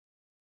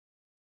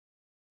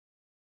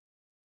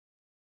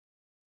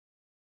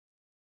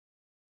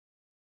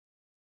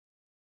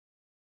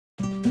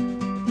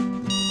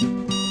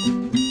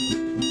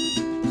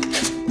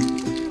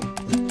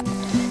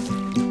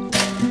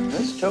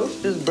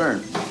This is Bern.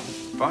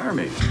 Fire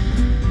me.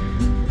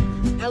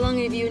 How long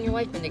have you and your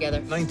wife been together?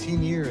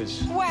 19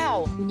 years.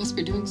 Wow. You must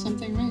be doing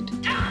something right.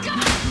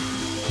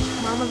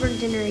 Mom over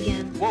dinner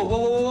again. Whoa, whoa,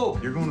 whoa, whoa.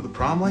 You're going to the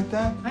prom like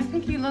that? I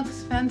think he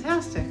looks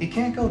fantastic. He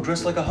can't go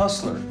dressed like a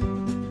hustler.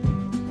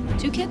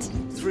 2 kids?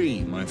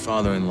 3. My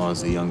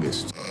father-in-law's the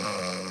youngest. I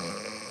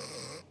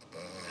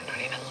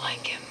don't even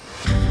like him.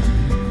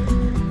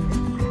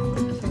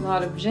 That's a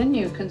lot of gin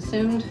you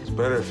consumed. It's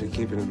better if you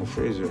keep it in the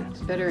freezer.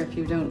 It's better if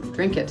you don't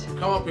drink it.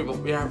 Come on, people.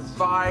 We have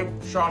 5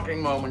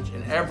 shocking moments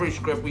in every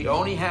script. We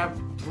only have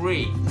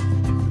 3.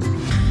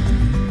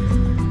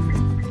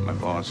 My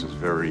boss is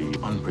very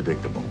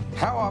unpredictable.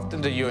 How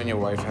often do you and your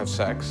wife have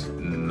sex?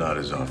 Not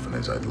as often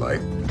as I'd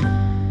like.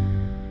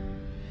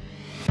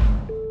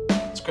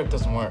 The script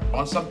doesn't work.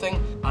 Want something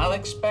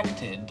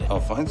unexpected? I'll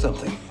find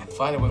something.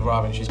 Find it with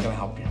Robin. She's gonna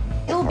help you.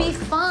 It'll be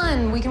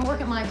fun. We can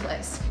work at my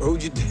place.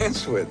 Who'd you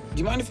dance with? Do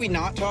you mind if we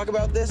not talk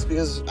about this?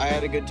 Because I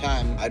had a good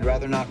time. I'd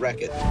rather not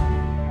wreck it.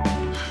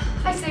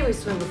 I say we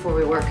swim before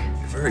we work.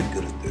 You're very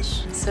good at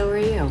this. So are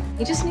you.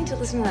 You just need to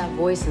listen to that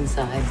voice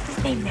inside.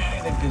 You've been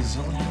married a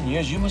gazillion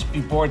years. You must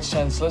be bored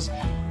senseless.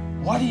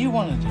 What do you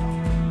want to do?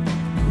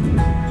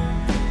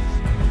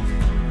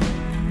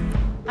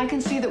 I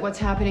can see that what's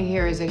happening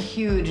here is a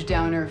huge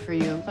downer for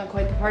you. Not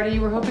quite the party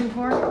you were hoping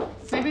for.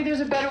 Maybe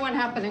there's a better one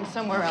happening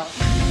somewhere else.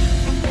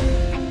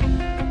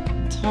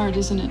 It's hard,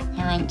 isn't it?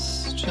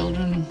 Parents,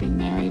 children, being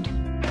married.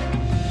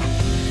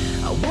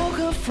 I woke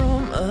up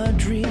from a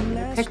dream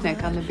last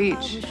Picnic on the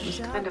beach. It was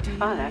kind of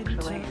fun,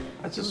 actually.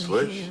 That's a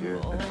switch.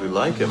 You actually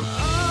like him.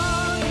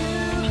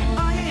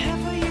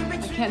 I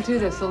can't do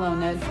this alone,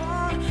 Ned.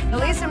 At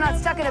least I'm not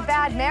stuck in a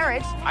bad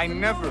marriage. I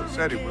never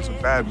said it was a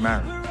bad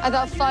marriage. I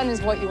thought fun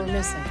is what you were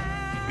missing.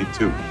 Me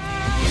too.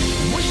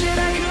 Wish that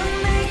I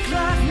could make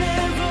life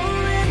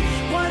never end.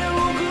 Why do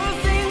all good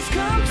things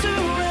come to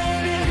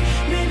an end?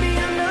 Maybe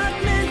I'm not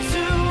meant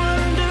to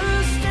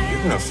understand.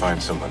 You're gonna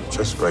find someone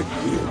just right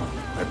for you.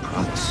 I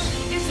promise.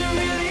 Is there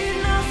really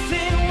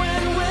nothing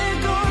when we're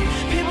gone?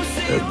 People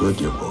say They're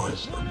good, your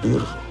boys. They're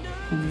beautiful.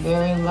 I'm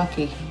very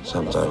lucky.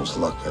 Sometimes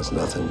luck has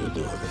nothing to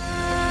do with it.